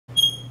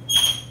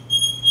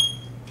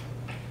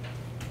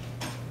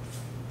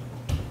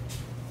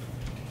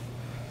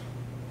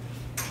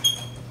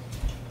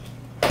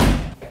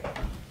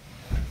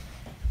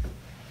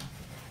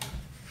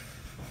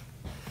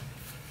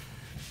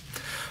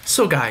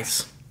So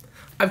guys,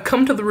 I've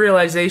come to the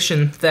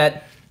realization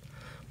that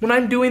when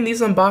I'm doing these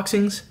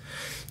unboxings,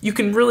 you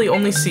can really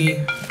only see,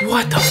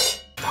 what the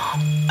f,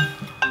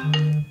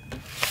 Mom?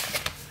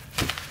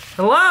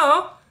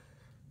 Hello?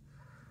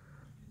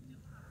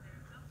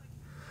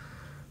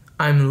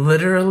 I'm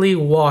literally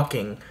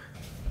walking.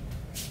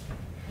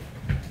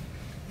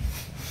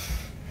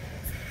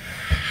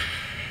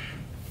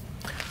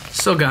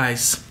 So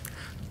guys,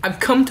 I've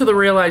come to the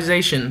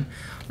realization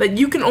that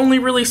you can only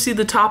really see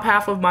the top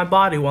half of my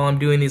body while I'm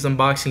doing these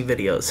unboxing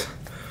videos.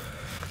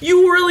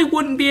 You really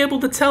wouldn't be able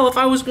to tell if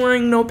I was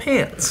wearing no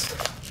pants.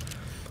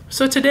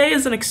 So today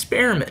is an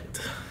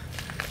experiment.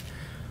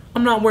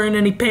 I'm not wearing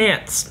any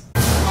pants.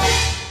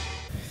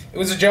 It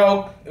was a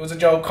joke. It was a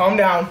joke. Calm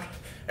down.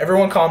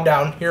 Everyone calm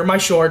down. Here are my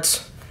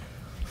shorts.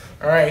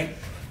 Alright.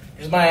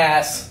 Here's my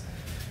ass.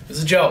 It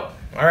was a joke.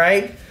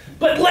 Alright?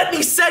 But let me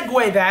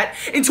segue that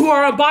into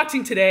our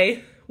unboxing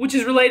today, which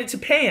is related to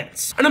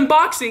pants. An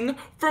unboxing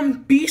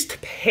from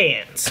Beast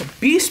Pants.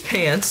 Beast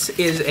Pants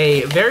is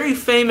a very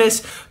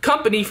famous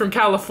company from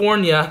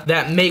California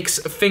that makes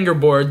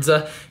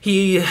fingerboards.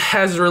 He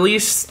has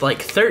released like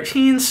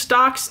 13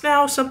 stocks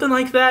now, something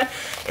like that.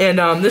 And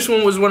this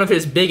one was one of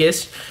his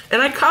biggest.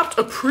 And I copped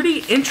a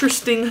pretty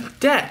interesting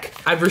deck.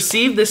 I've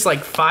received this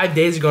like 5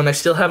 days ago and I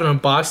still haven't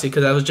unboxed it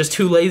because I was just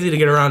too lazy to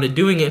get around to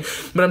doing it.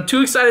 But I'm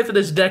too excited for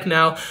this deck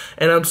now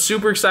and I'm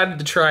super excited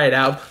to try it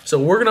out. So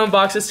we're gonna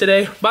unbox this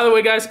today. By the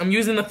way guys, I'm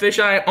using the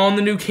fisheye on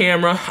the new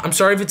camera. I'm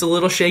sorry if it's a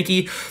little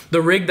shaky.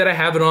 The rig that I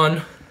have it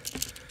on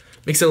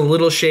makes it a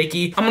little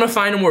shaky. I'm gonna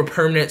find a more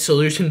permanent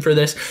solution for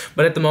this,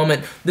 but at the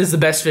moment, this is the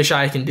best fisheye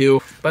I can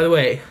do. By the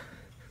way,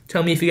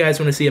 tell me if you guys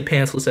wanna see a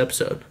pantsless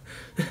episode.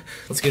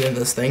 Let's get into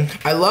this thing.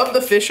 I love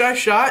the fisheye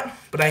shot,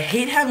 but I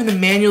hate having to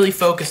manually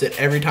focus it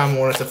every time I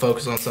want it to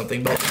focus on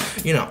something,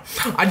 but you know,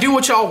 I do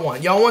what y'all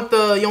want. Y'all want the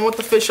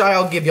fisheye,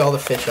 I'll give y'all the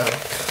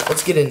fisheye.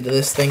 Let's get into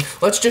this thing.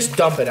 Let's just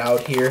dump it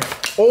out here.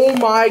 Oh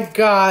my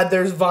God,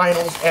 there's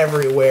vinyls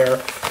everywhere,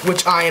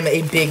 which I am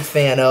a big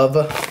fan of.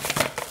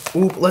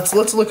 Ooh, let's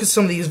look at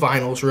some of these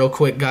vinyls real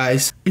quick,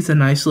 guys. It's a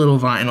nice little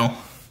vinyl.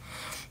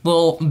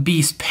 Little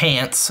Beast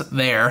Pants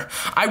there.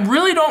 I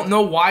really don't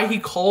know why he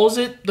calls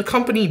it the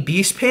company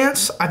Beast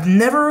Pants. I've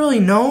never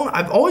really known.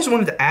 I've always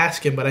wanted to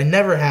ask him, but I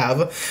never have.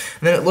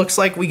 And then it looks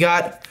like we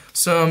got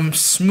some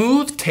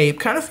smooth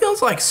tape. Kind of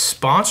feels like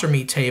sponsor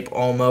me tape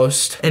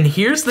almost. And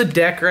here's the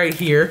deck right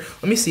here.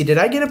 Let me see, did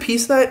I get a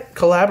piece of that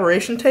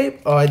collaboration tape?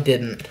 Oh, I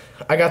didn't.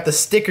 I got the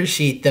sticker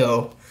sheet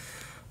though.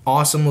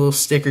 Awesome little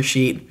sticker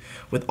sheet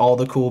with all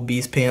the cool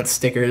Beast Pants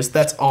stickers.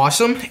 That's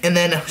awesome. And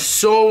then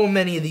so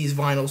many of these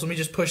vinyls. Let me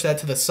just push that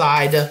to the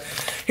side.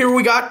 Here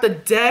we got the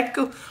deck.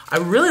 I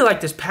really like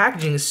this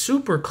packaging. It's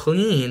super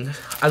clean.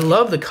 I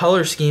love the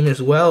color scheme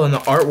as well and the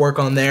artwork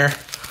on there.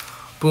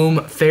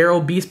 Boom,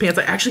 Feral Beast Pants.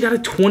 I actually got a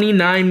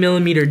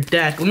 29mm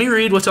deck. Let me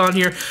read what's on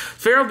here.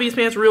 Feral Beast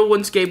Pants, real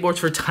wooden skateboards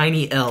for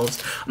tiny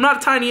elves. I'm not a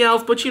tiny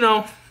elf, but you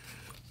know,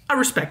 I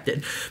respect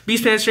it.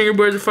 Beast Pants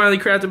fingerboards are finally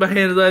crafted by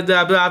hand, blah,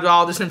 blah, blah, blah,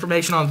 all this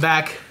information on the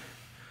back.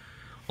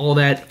 All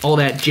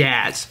that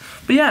jazz.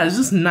 But yeah, it's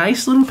just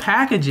nice little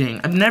packaging.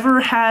 I've never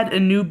had a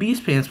new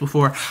Beast Pants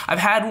before. I've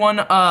had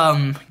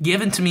one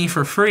given to me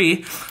for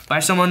free by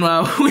someone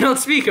we don't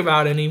speak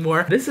about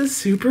anymore. This is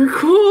super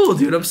cool,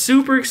 dude. I'm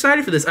super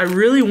excited for this. I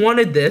really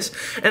wanted this,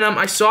 and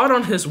I saw it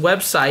on his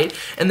website,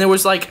 and there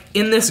was like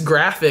in this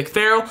graphic,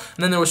 Feral, and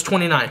then there was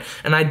 29.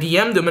 And I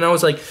DM'd him, and I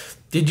was like,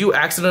 did you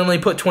accidentally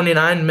put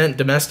 29 meant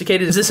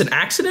domesticated? Is this an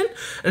accident?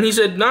 And he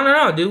said,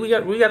 no, dude,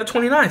 we got a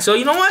 29. So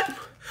you know what?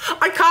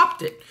 I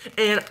copped it,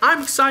 and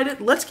I'm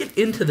excited. Let's get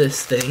into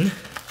this thing.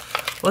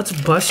 Let's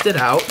bust it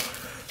out.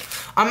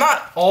 I'm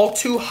not all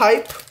too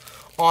hype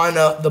on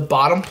the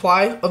bottom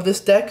ply of this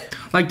deck.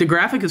 Like, the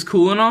graphic is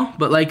cool and all,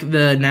 but like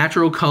the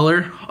natural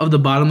color of the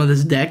bottom of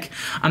this deck,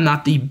 I'm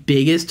not the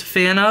biggest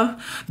fan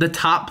of. The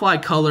top ply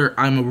color,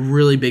 I'm a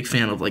really big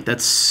fan of. Like,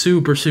 that's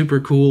super, super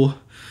cool.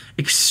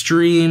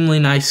 Extremely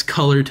nice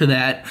color to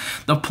that.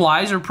 The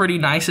plies are pretty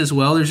nice as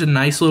well. There's a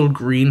nice little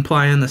green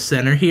ply in the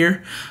center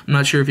here. I'm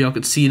not sure if y'all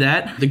could see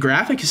that. The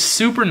graphic is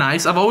super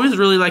nice. I've always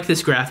really liked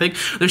this graphic.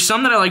 There's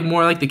some that I like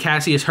more, like the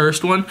Cassius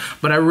Hurst one,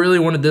 but I really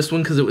wanted this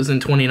one because it was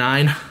in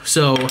 29.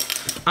 So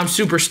I'm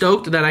super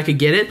stoked that I could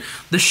get it.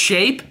 The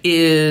shape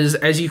is,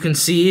 as you can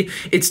see,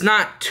 it's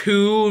not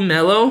too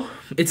mellow.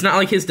 It's not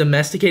like his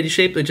domesticated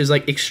shape, which is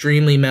like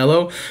extremely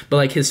mellow, but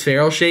like his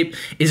feral shape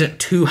isn't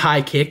too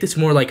high kicked. It's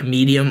more like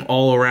medium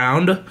all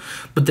around,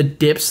 but the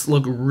dips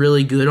look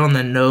really good on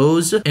the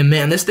nose. And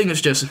man, this thing is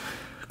just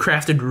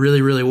crafted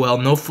really, really well.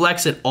 No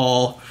flex at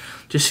all.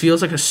 Just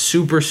feels like a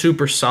super,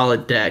 super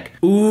solid deck.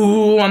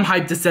 Ooh, I'm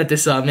hyped to set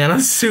this up, man. I'm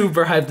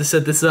super hyped to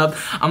set this up.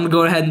 I'm gonna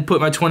go ahead and put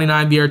my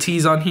 29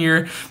 BRTs on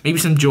here, maybe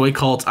some Joy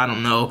Cults, I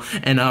don't know,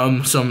 and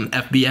some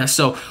FBS.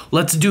 So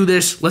let's do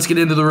this. Let's get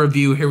into the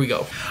review. Here we go.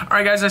 All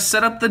right, guys, I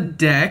set up the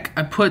deck.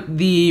 I put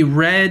the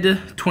red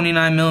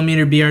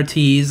 29mm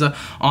BRTs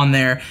on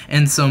there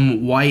and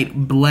some white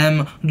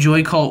Blem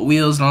Joy Cult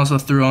wheels, and also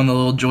threw on the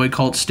little Joy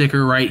Cult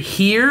sticker right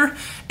here.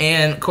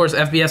 And of course,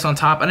 FBS on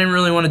top. I didn't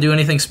really want to do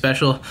anything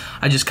special.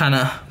 I just kind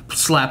of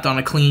slapped on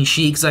a clean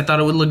sheet because I thought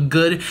it would look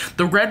good.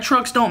 The red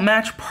trucks don't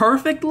match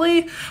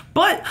perfectly,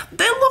 but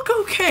they look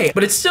okay.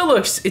 But it still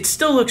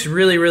looks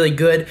really, really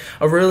good.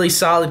 A really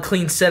solid,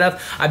 clean setup.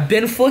 I've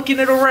been flicking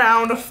it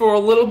around for a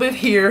little bit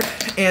here,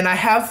 and I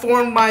have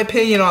formed my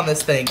opinion on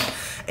this thing.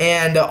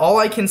 And all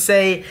I can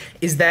say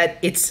is that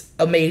it's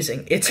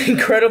amazing. It's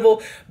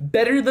incredible,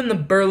 better than the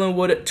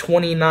Berlinwood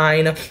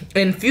 29,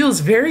 and feels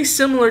very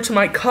similar to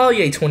my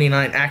Collier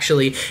 29,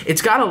 actually.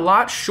 It's got a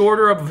lot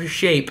shorter of a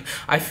shape,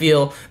 I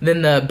feel,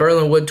 than the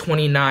Berlinwood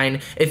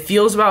 29. It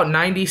feels about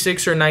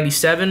 96 or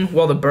 97,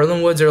 while the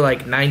Berlinwoods are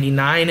like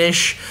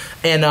 99-ish.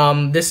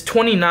 And this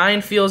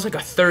 29 feels like a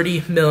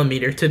 30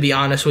 millimeter, to be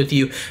honest with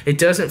you. It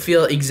doesn't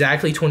feel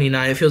exactly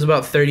 29, it feels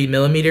about 30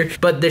 millimeter.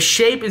 But the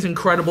shape is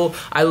incredible.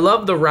 I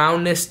love the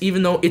roundness,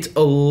 even though it's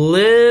a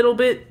little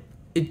bit,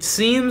 it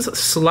seems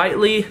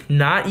slightly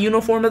not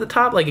uniform at the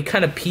top. Like it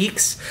kind of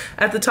peaks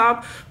at the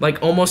top,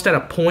 like almost at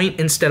a point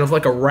instead of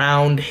like a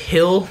round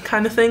hill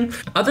kind of thing.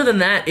 Other than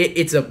that,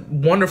 it's a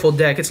wonderful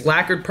deck. It's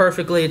lacquered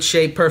perfectly, it's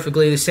shaped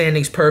perfectly, the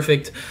sanding's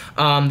perfect,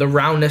 the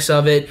roundness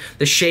of it,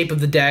 the shape of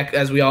the deck.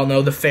 As we all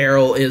know, the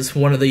ferrule is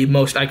one of the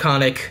most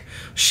iconic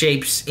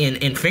shapes in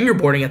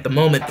fingerboarding at the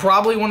moment.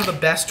 Probably one of the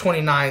best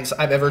 29s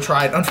I've ever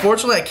tried.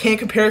 Unfortunately, I can't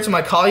compare it to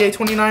my Collier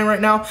 29 right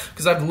now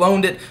because I've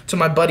loaned it to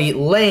my buddy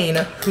Lane,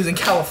 who's in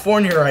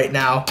California right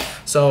now,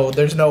 so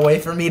there's no way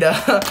for me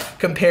to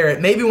compare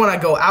it. Maybe when I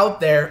go out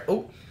there.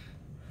 Oh,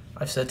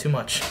 I've said too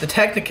much. The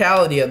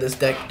technicality of this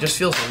deck just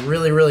feels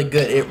really, really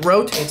good. It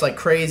rotates like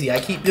crazy.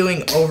 I keep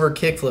doing over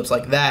kickflips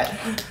like that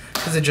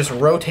because it just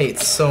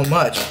rotates so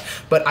much.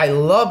 But I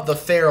love the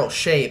ferrule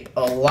shape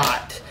a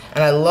lot.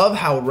 And I love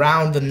how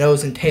round the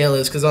nose and tail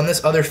is, because on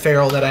this other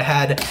ferrule that I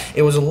had,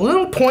 it was a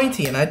little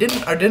pointy, and I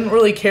didn't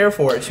really care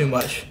for it too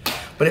much.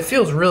 But it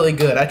feels really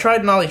good. I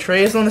tried nollie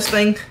trays on this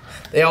thing.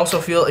 They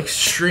also feel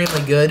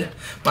extremely good.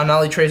 My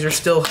nollie trays are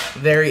still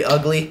very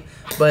ugly,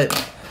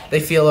 but they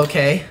feel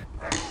okay.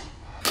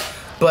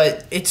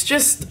 But it's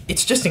just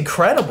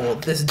incredible.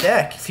 This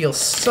deck feels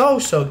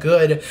so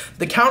good.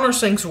 The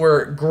countersinks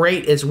were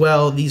great as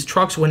well. These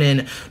trucks went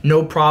in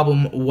no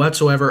problem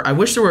whatsoever. I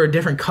wish there were a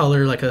different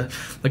color, like a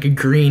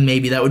green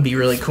maybe. That would be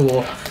really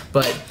cool.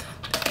 But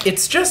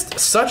it's just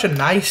such a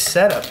nice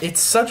setup. It's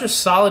such a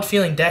solid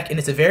feeling deck, and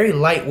it's a very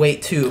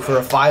lightweight too for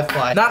a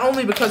 5-ply. Not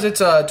only because it's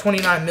a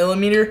 29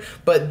 millimeter,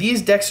 but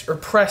these decks are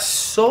pressed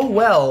so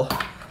well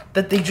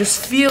that they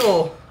just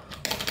feel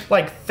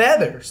like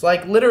feathers,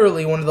 like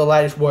literally one of the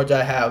lightest boards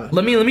I have.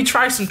 Let me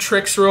try some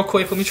tricks real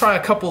quick. Let me try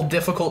a couple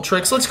difficult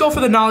tricks. Let's go for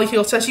the nollie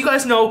heel test. You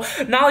guys know,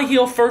 nollie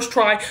heel first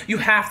try, you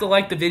have to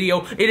like the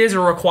video. It is a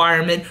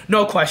requirement.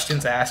 No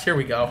questions asked. Here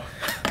we go.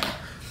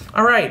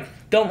 All right,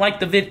 don't like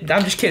the vid.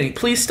 I'm just kidding.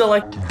 Please still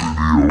like the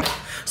video.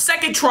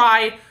 Second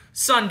try,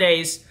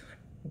 Sundays,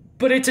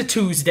 but it's a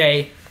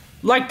Tuesday.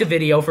 Like the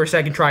video for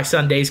second try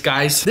Sundays,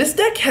 guys. This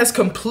deck has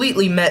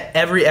completely met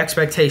every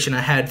expectation I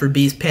had for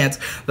Beast Pants.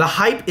 The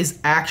hype is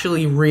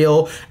actually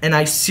real, and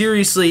I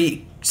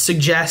seriously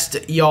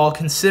suggest y'all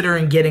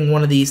considering getting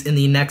one of these in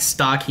the next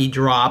stock he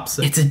drops.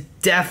 It's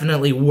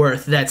definitely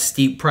worth that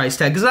steep price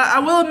tag, because I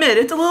will admit,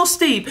 it's a little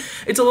steep.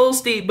 It's a little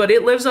steep, but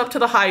it lives up to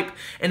the hype,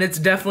 and it's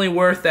definitely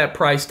worth that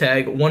price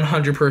tag,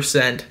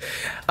 100%.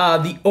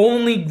 The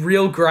only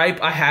real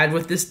gripe I had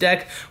with this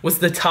deck was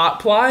the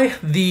top ply.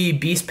 The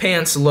Beast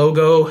Pants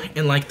logo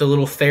and like the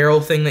little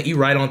ferrule thing that you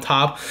write on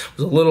top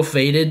was a little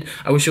faded.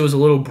 I wish it was a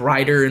little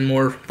brighter and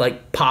more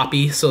like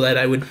poppy so that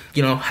I would,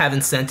 you know, have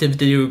incentive to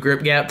do a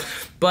grip gap.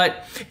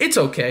 But it's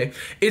okay.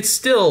 It's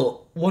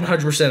still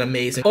 100%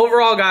 amazing.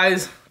 Overall,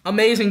 guys,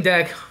 amazing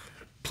deck.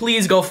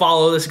 Please go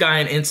follow this guy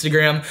on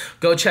Instagram.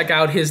 Go check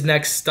out his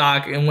next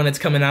stock, and when it's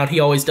coming out, he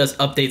always does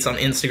updates on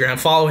Instagram.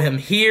 Follow him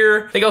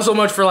here. Thank you so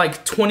much for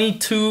like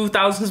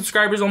 22,000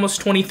 subscribers,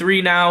 almost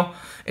 23 now.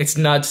 It's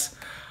nuts.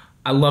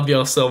 I love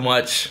y'all so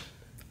much.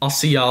 I'll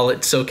see y'all at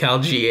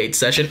SoCal G8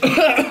 session.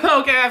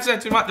 Okay, I've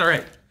said too much. All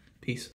right, peace.